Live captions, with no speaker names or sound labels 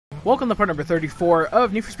Welcome to part number 34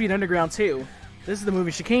 of Need for Speed Underground 2. This is the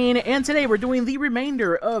movie Chicane, and today we're doing the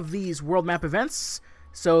remainder of these world map events.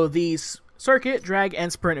 So these circuit, drag,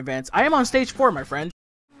 and sprint events. I am on stage 4, my friend.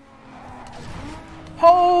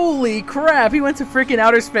 Holy crap, he went to freaking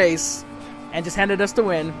outer space and just handed us the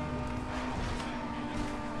win.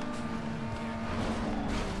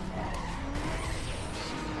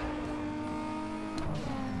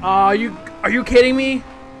 Are you kidding me?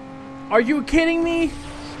 Are you kidding me?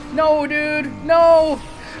 No, dude, no!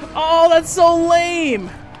 Oh, that's so lame!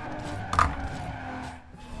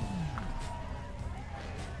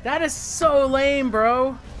 That is so lame,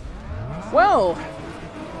 bro. Well,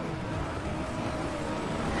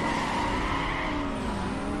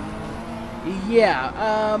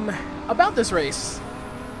 yeah, about this race.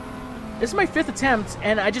 This is my 5th attempt,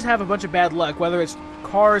 and I just have a bunch of bad luck, whether it's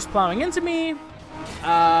cars plowing into me,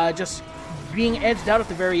 just being edged out at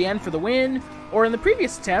the very end for the win, or in the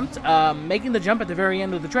previous attempt, making the jump at the very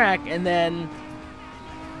end of the track, and then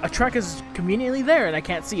a truck is conveniently there and I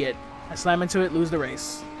can't see it. I slam into it, lose the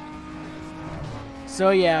race.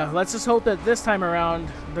 So yeah, let's just hope that this time around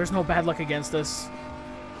there's no bad luck against us,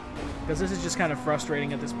 because this is just kind of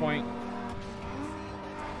frustrating at this point.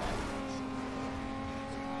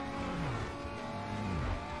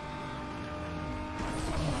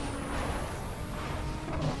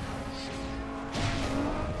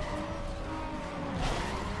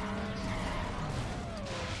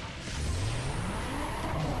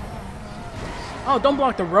 Oh, don't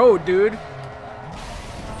block the road, dude.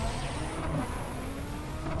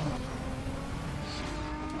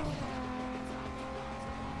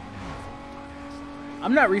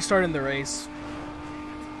 I'm not restarting the race,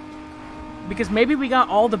 because maybe we got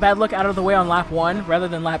all the bad luck out of the way on lap 1 rather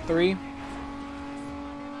than lap 3.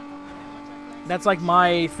 That's like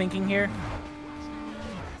my thinking here.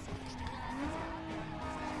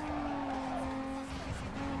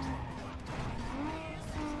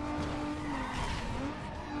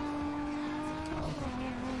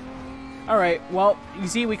 Alright, well, you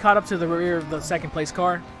see we caught up to the rear of the 2nd place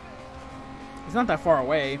car. It's not that far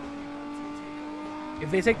away. If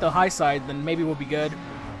they take the high side, then maybe we'll be good.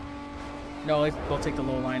 No, they'll take the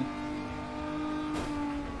low line.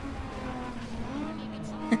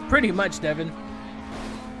 Pretty much, Devin.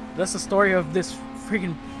 That's the story of this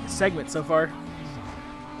freaking segment so far.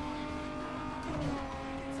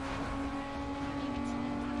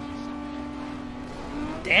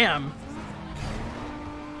 Damn.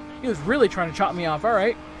 He was really trying to chop me off.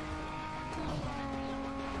 Alright.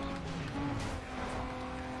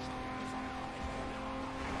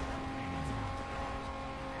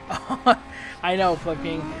 I know,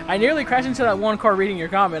 fucking. I nearly crashed into that one car reading your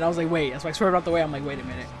comment. I was like, wait. That's why I swerved out the way. I'm like, wait a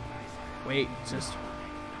minute. Wait, just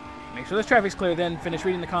make sure this traffic's clear, then finish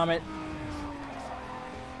reading the comment.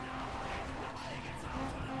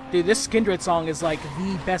 Dude, this Skindred song is like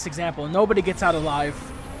the best example. Nobody gets out alive.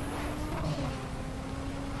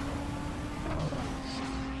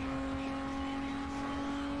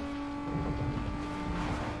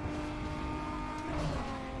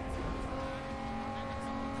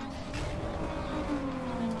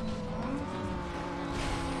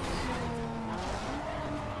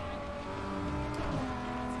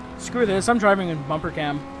 Screw this, I'm driving in bumper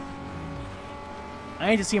cam.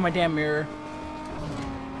 I need to see my damn mirror.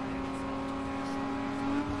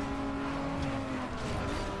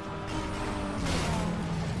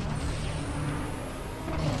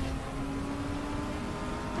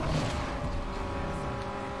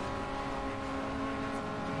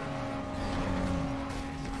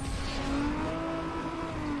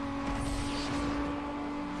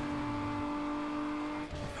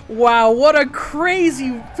 Wow, what a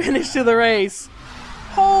crazy finish to the race.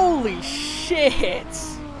 Holy shit.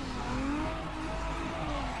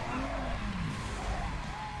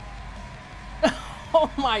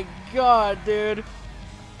 Oh my god, dude.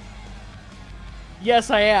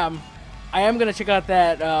 Yes, I am. I am going to check out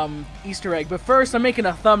that Easter egg. But first, I'm making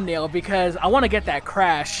a thumbnail because I want to get that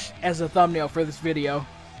crash as a thumbnail for this video.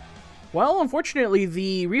 Well, unfortunately,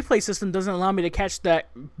 the replay system doesn't allow me to catch that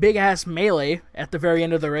big-ass melee at the very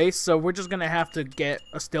end of the race, so we're just going to have to get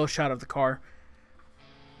a still shot of the car.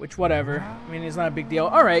 Which, whatever. I mean, it's not a big deal.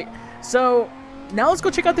 Alright, so now let's go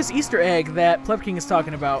check out this Easter egg that Pleb King is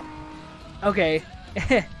talking about. Okay.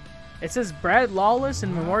 It says Brad Lawless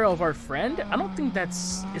in memorial of our friend? I don't think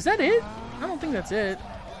that's... Is that it? I don't think that's it.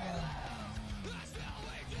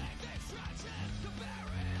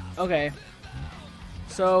 Okay.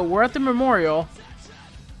 So, we're at the memorial.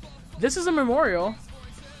 This is a memorial.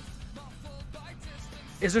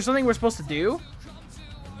 Is there something we're supposed to do?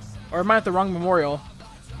 Or am I at the wrong memorial?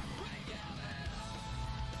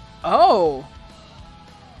 Oh.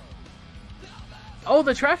 Oh,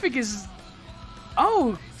 the traffic is...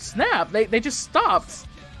 Oh, snap. They just stopped.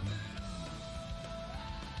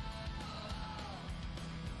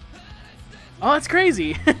 Oh, that's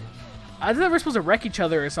crazy. I thought we were supposed to wreck each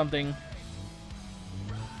other or something.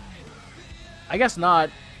 I guess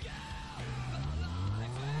not.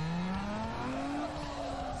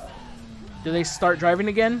 Do they start driving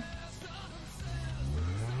again?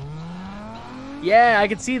 Yeah, I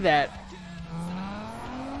can see that.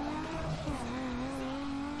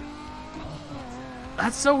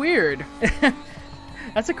 That's so weird.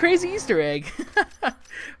 That's a crazy Easter egg.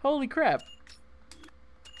 Holy crap.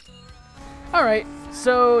 Alright,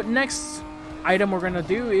 so next item we're going to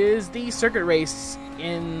do is the circuit race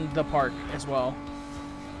in the park as well.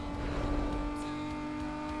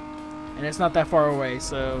 And it's not that far away,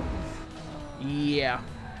 so yeah.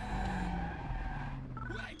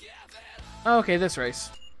 Okay, this race.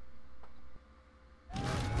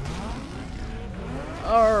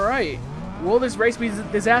 Alright. Will this race be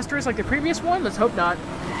disastrous like the previous one? Let's hope not.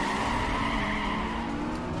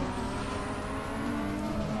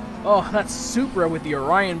 Oh, that's Supra with the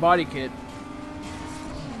Orion body kit.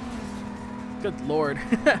 Good lord.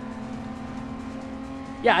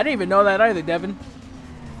 Yeah, I didn't even know that either, Devin.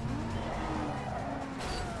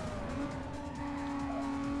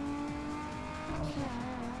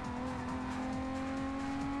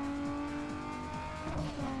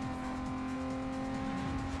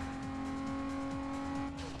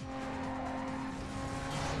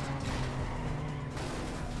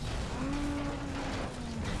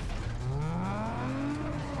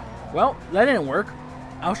 Well, that didn't work.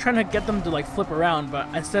 I was trying to get them to like flip around, but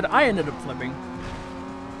instead I ended up flipping.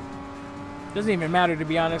 Doesn't even matter, to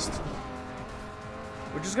be honest.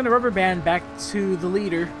 We're just gonna rubber band back to the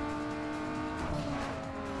leader.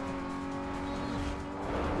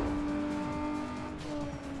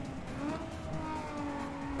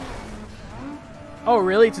 Oh,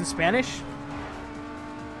 really? It's in Spanish?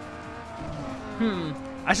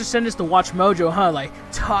 I should send this to Watch Mojo, huh? Like,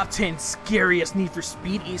 top 10 scariest Need for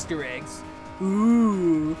Speed Easter eggs.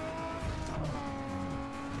 Ooh.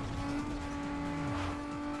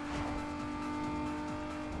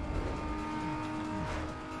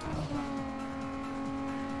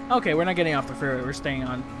 Okay, we're not getting off the freeway. We're staying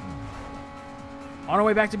on. On our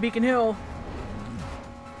way back to Beacon Hill.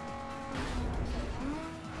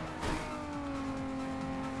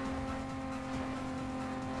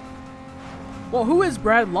 Well, who is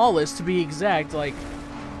Brad Lawless, to be exact? Like,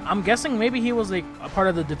 I'm guessing maybe he was like a part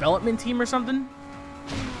of the development team or something.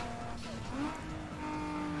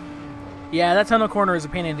 Yeah, that tunnel corner is a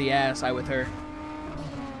pain in the ass. I with her.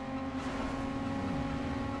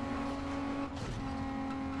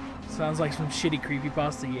 Sounds like some shitty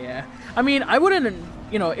creepypasta. Yeah, I mean, I wouldn't.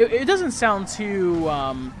 You know, it doesn't sound too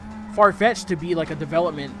far-fetched to be like a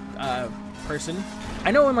development person.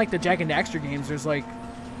 I know in like the Jak and Daxter games, there's like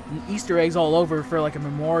Easter eggs all over for like a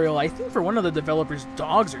memorial, I think for one of the developers'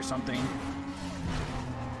 dogs or something,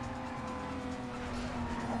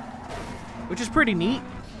 which is pretty neat.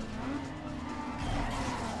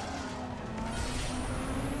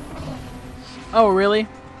 Oh really?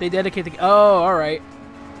 They dedicate the... Oh, alright.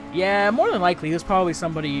 Yeah, more than likely it was probably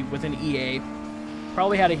somebody within EA.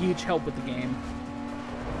 Probably had a huge help with the game,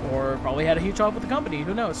 or probably had a huge help with the company,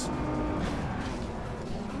 who knows.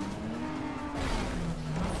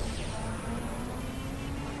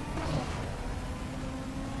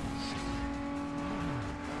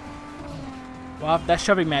 Well, that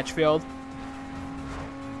shoving match failed.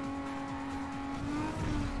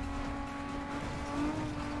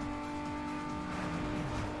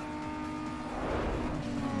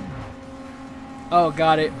 Oh,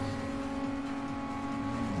 got it.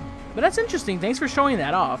 But that's interesting. Thanks for showing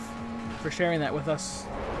that off. For sharing that with us.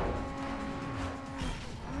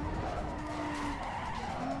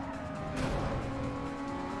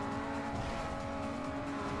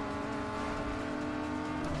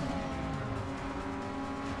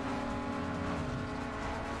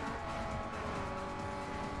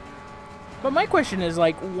 But my question is,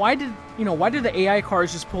 like, why did the AI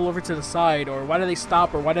cars just pull over to the side, or why do they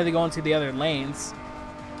stop, or why do they go into the other lanes?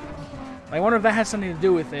 I wonder if that has something to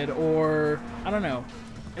do with it, or I don't know.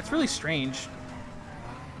 It's really strange.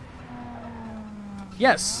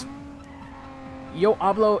 Yes. Yo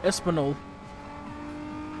hablo español.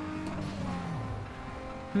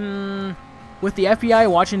 With the FBI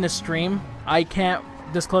watching this stream, I can't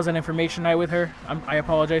disclose that information with her. I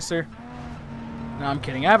apologize, sir. No, I'm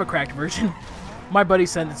kidding. I have a cracked version. My buddy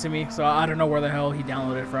sent it to me, so I don't know where the hell he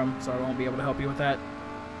downloaded it from, so I won't be able to help you with that.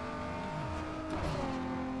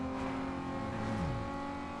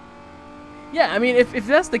 Yeah, I mean, if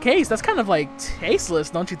that's the case, that's kind of like tasteless,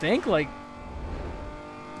 don't you think? Like,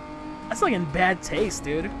 that's like in bad taste,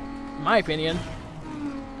 dude. In my opinion.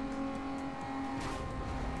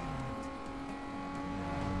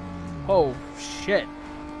 Oh, shit.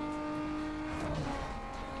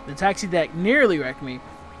 The taxi deck nearly wrecked me.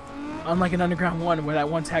 Unlike an Underground 1, where that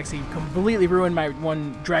one taxi completely ruined my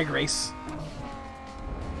one drag race.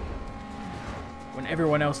 When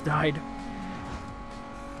everyone else died.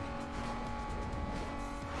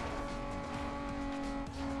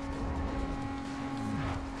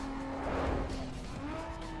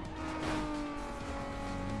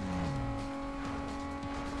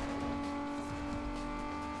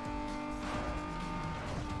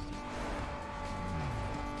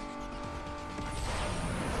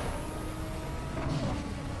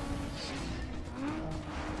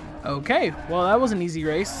 Okay, well that was an easy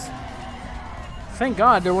race. Thank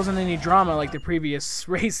God there wasn't any drama like the previous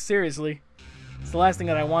race, seriously. It's the last thing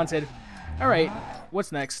that I wanted. Alright,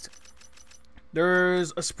 what's next?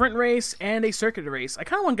 There's a sprint race and a circuit race. I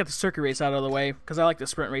kind of want to get the circuit race out of the way, because I like the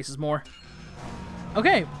sprint races more.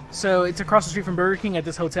 Okay, so it's across the street from Burger King at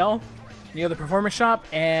this hotel, near the performance shop,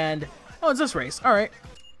 and... oh, it's this race. Alright.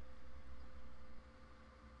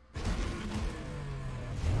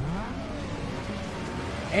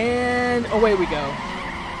 And away we go.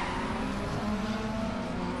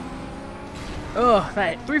 Ugh,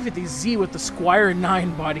 that 350Z with the Squire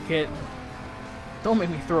 9 body kit. Don't make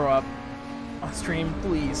me throw up on stream,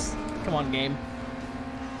 please. Come on, game.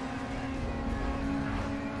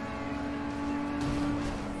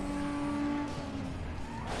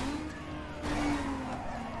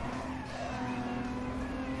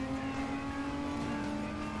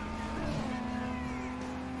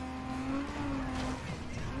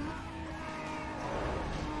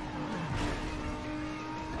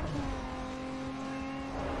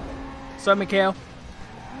 What's up, Mikhail?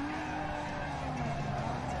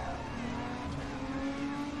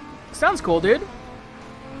 Sounds cool, dude.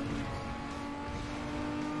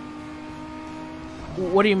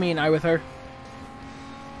 What do you mean, I with her?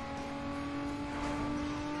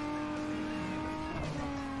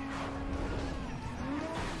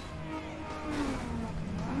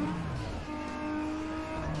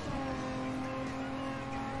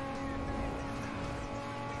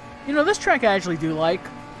 You know, this track I actually do like.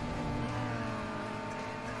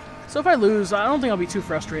 So if I lose, I don't think I'll be too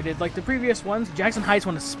frustrated. Like the previous ones, Jackson Heights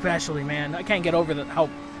one especially, man. I can't get over how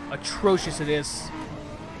atrocious it is.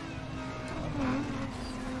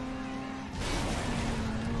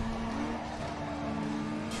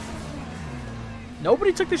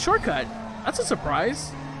 Nobody took the shortcut. That's a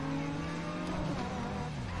surprise.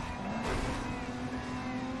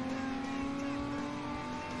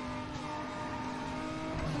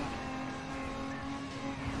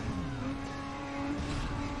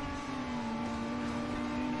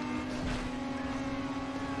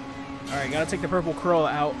 Alright, gotta take the purple curl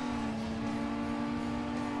out.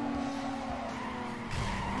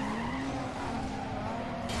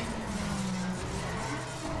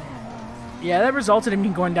 Yeah, that resulted in me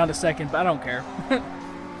going down to second, but I don't care.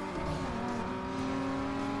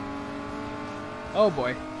 Oh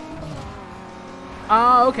boy.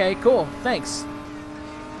 Ah, okay, cool. Thanks.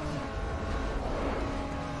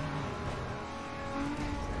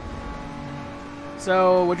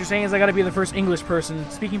 So, what you're saying is I gotta be the first English person,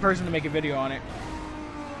 speaking person to make a video on it.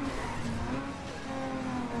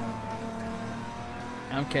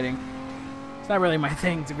 I'm kidding. It's not really my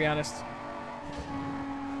thing, to be honest.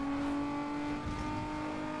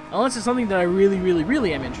 Unless it's something that I really, really,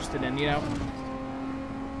 really am interested in, you know?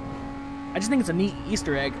 I just think it's a neat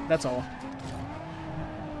Easter egg, that's all.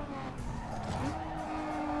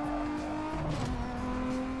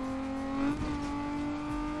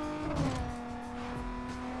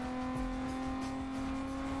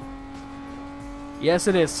 Yes,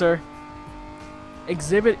 it is, sir.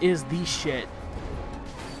 Exhibit is the shit.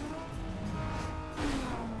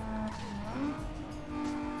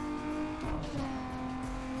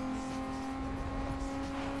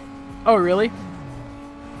 Oh, really?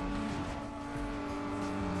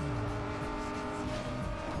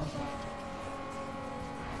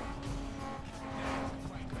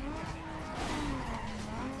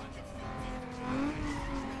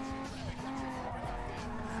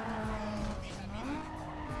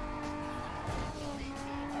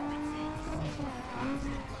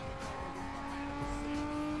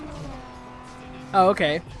 Oh,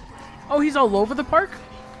 okay. Oh, he's all over the park?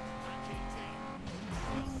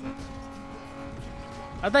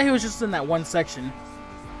 I thought he was just in that one section.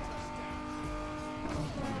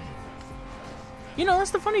 You know,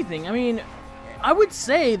 that's the funny thing. I mean, I would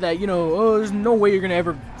say that, you know, oh, there's no way you're gonna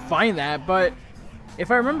ever find that, but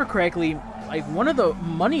if I remember correctly, like, one of the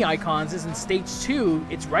money icons is in stage 2.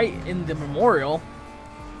 It's right in the memorial,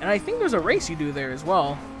 and I think there's a race you do there as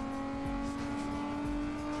well.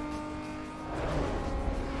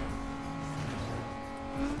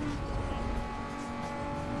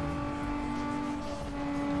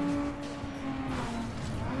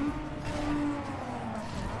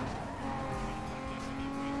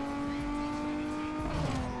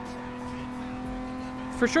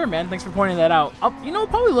 For sure, man. Thanks for pointing that out. I'll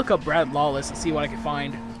probably look up Brad Lawless and see what I can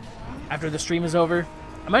find after the stream is over.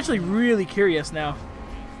 I'm actually really curious now.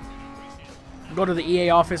 Go to the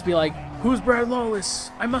EA office, be like, who's Brad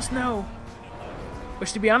Lawless? I must know.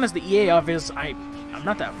 Which, to be honest, the EA office, I'm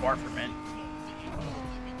not that far from it.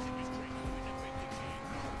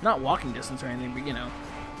 Not walking distance or anything, but you know.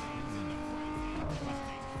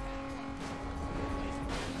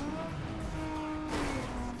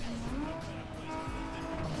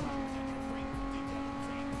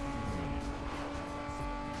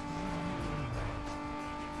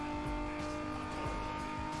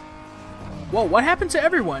 Whoa, what happened to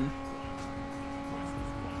everyone?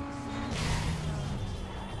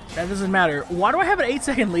 That doesn't matter. Why do I have an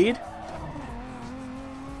 8-second lead?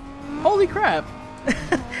 Holy crap.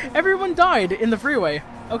 Everyone died in the freeway.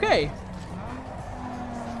 Okay.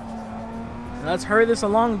 Let's hurry this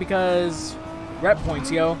along because rep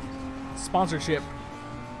points, yo. Sponsorship.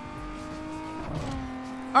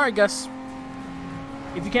 Alright, Gus.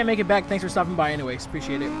 If you can't make it back, thanks for stopping by anyways.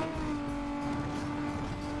 Appreciate it.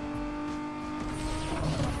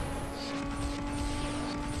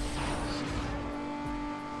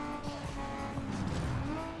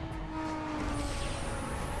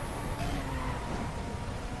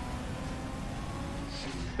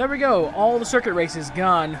 There we go. All the circuit races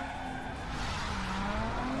gone.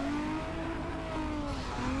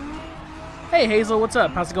 Hey, Hazel. What's up?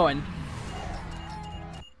 How's it going?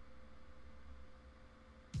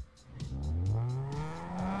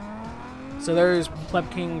 So there's Pleb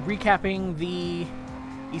King recapping the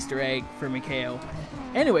Easter egg for Mikhail.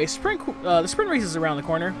 Anyway, the sprint race is around the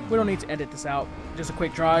corner. We don't need to edit this out. Just a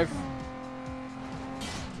quick drive.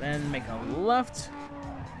 Then make a left.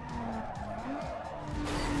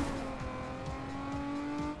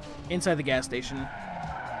 Inside the gas station.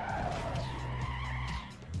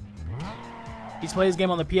 He's playing his game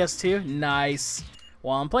on the PS2? Nice.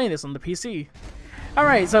 Well, I'm playing this on the PC.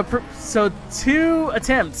 Alright, so 2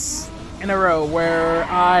 attempts in a row where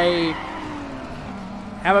I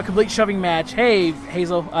have a complete shoving match. Hey,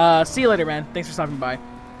 Hazel. See you later, man. Thanks for stopping by.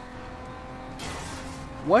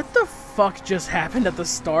 What the fuck just happened at the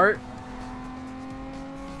start?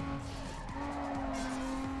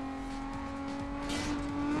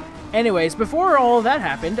 Anyways, before all of that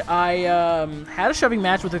happened, I had a shoving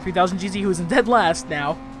match with the 3000 GZ, who's in dead last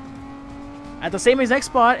now, at the same exact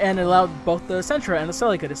spot, and it allowed both the Sentra and the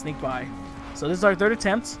Celica to sneak by. So this is our 3rd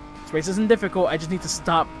attempt. This race isn't difficult. I just need to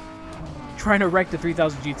stop trying to wreck the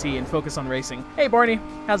 3000 GT and focus on racing. Hey, Barney.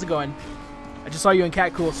 How's it going? I just saw you in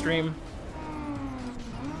Cat Cool stream.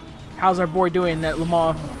 How's our boy doing at Le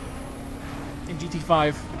Mans in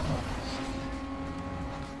GT5?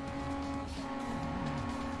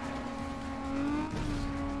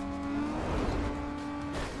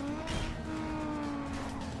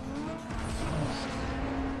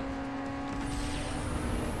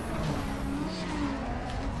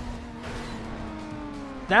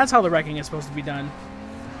 That's how the wrecking is supposed to be done.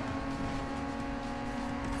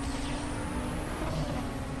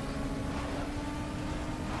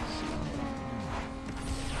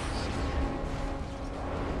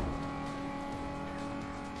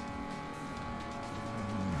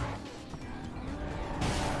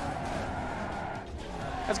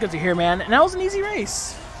 That's good to hear, man. And that was an easy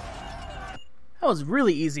race. That was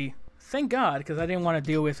really easy. Thank God, because I didn't want to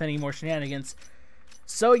deal with any more shenanigans.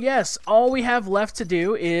 So yes, all we have left to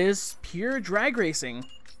do is pure drag racing.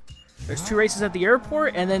 There's 2 races at the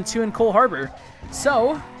airport and then 2 in Cole Harbor.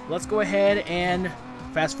 So let's go ahead and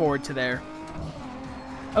fast forward to there.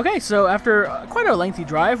 Okay, so after quite a lengthy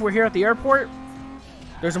drive, we're here at the airport.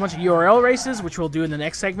 There's a bunch of URL races, which we'll do in the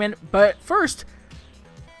next segment. But first,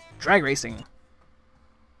 drag racing.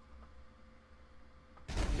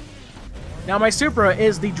 Now my Supra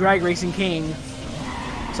is the drag racing king,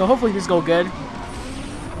 so hopefully this goes good.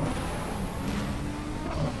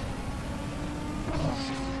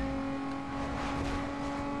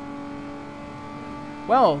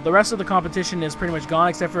 Well, the rest of the competition is pretty much gone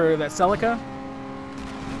except for that Celica.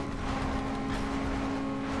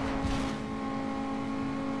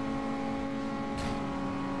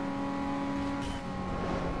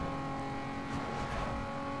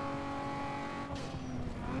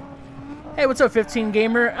 Hey, what's up, 15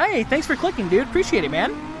 Gamer? Hey, thanks for clicking, dude. Appreciate it,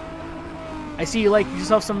 man. I see you like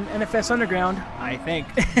yourself some NFS Underground, I think.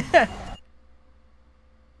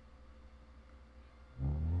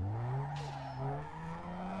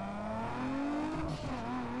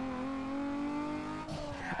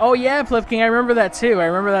 Oh yeah, Plip King, I remember that too. I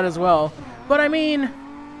remember that as well. But I mean,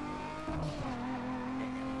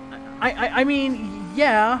 I mean,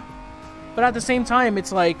 yeah. But at the same time,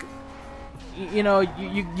 it's like, you know,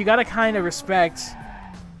 you gotta kind of respect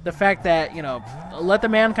the fact that, you know, let the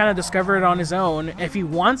man kind of discover it on his own. If he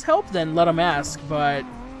wants help, then let him ask. But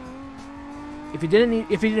if he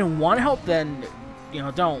didn't want help, then, you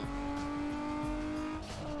know, don't.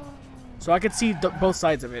 So I could see both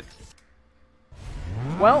sides of it.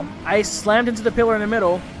 Well, I slammed into the pillar in the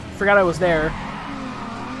middle. Forgot I was there.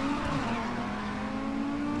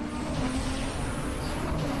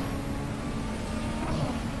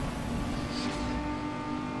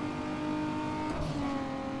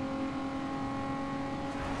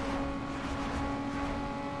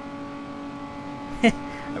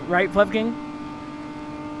 Right, Pleb King?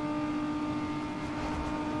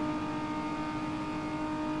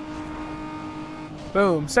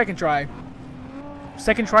 Boom, second try.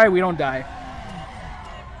 Second try, we don't die.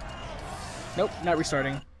 Nope, not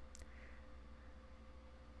restarting.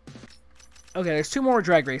 Okay, there's 2 more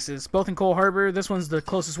drag races, both in Cole Harbor. This one's the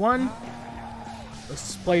closest one.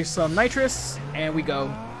 Let's play some nitrous, and we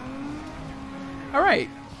go. Alright.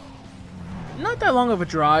 Not that long of a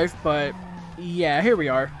drive, but yeah, here we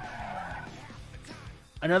are.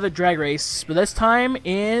 Another drag race, but this time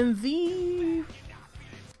in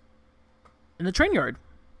the train yard.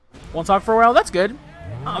 Won't talk for a while, that's good.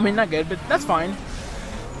 I mean, not good, but that's fine.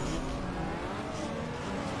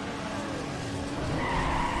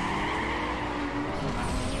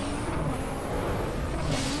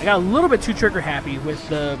 I got a little bit too trigger happy with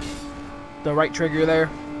the right trigger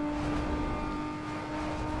there.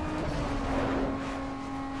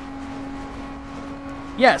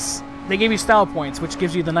 Yes, they gave you style points, which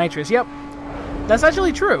gives you the nitrous. Yep, that's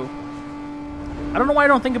actually true. I don't know why I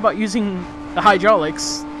don't think about using the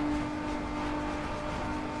hydraulics.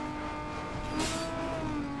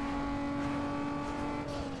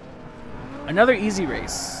 Another easy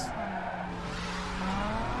race.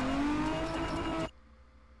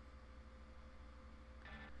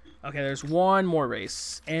 Okay, there's one more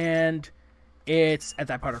race, and it's at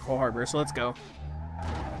that part of Cole Harbor, so let's go.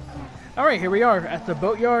 Alright, here we are at the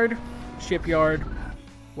boatyard, shipyard,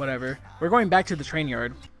 whatever. We're going back to the train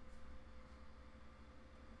yard.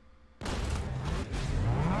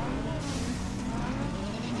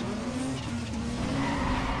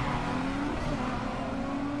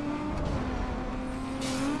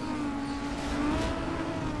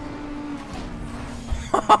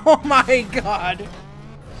 Oh my god!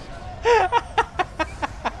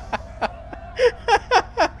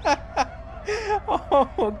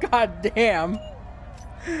 Oh god damn!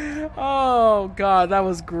 Oh god, that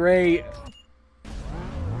was great.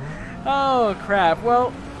 Oh crap,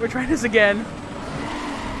 well, we're trying this again.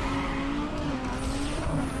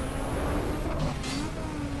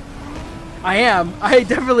 I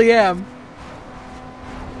definitely am.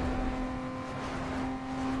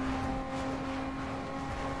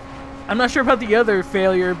 I'm not sure about the other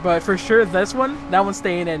failure, but for sure this one, that one's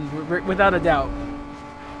staying in, without a doubt.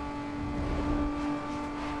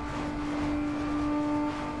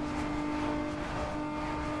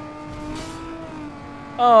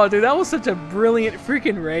 Oh, dude, that was such a brilliant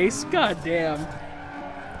freaking race. God damn.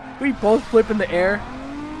 We both flip in the air.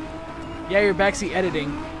 Yeah, you're backseat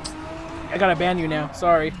editing. I gotta ban you now.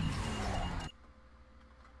 Sorry.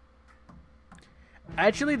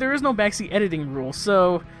 Actually, there is no backseat editing rule,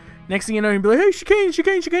 so next thing you know, you'll be like, hey,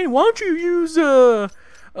 Chicane, why don't you use, why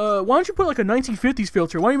don't you put like a 1950s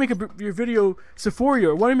filter? Why don't you make your video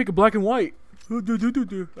Sephoria? Why don't you make it black and white?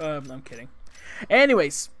 I'm kidding.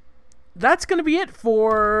 Anyways, that's gonna be it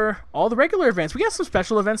for all the regular events. We got some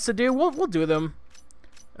special events to do. We'll do them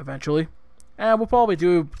eventually. And we'll probably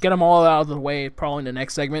get them all out of the way probably in the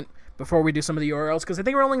next segment before we do some of the URLs, because I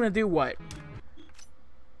think we're only gonna do what?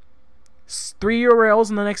 3 URLs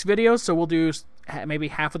in the next video, so we'll do maybe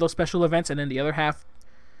half of those special events, and then the other half,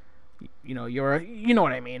 you know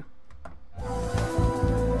what I mean.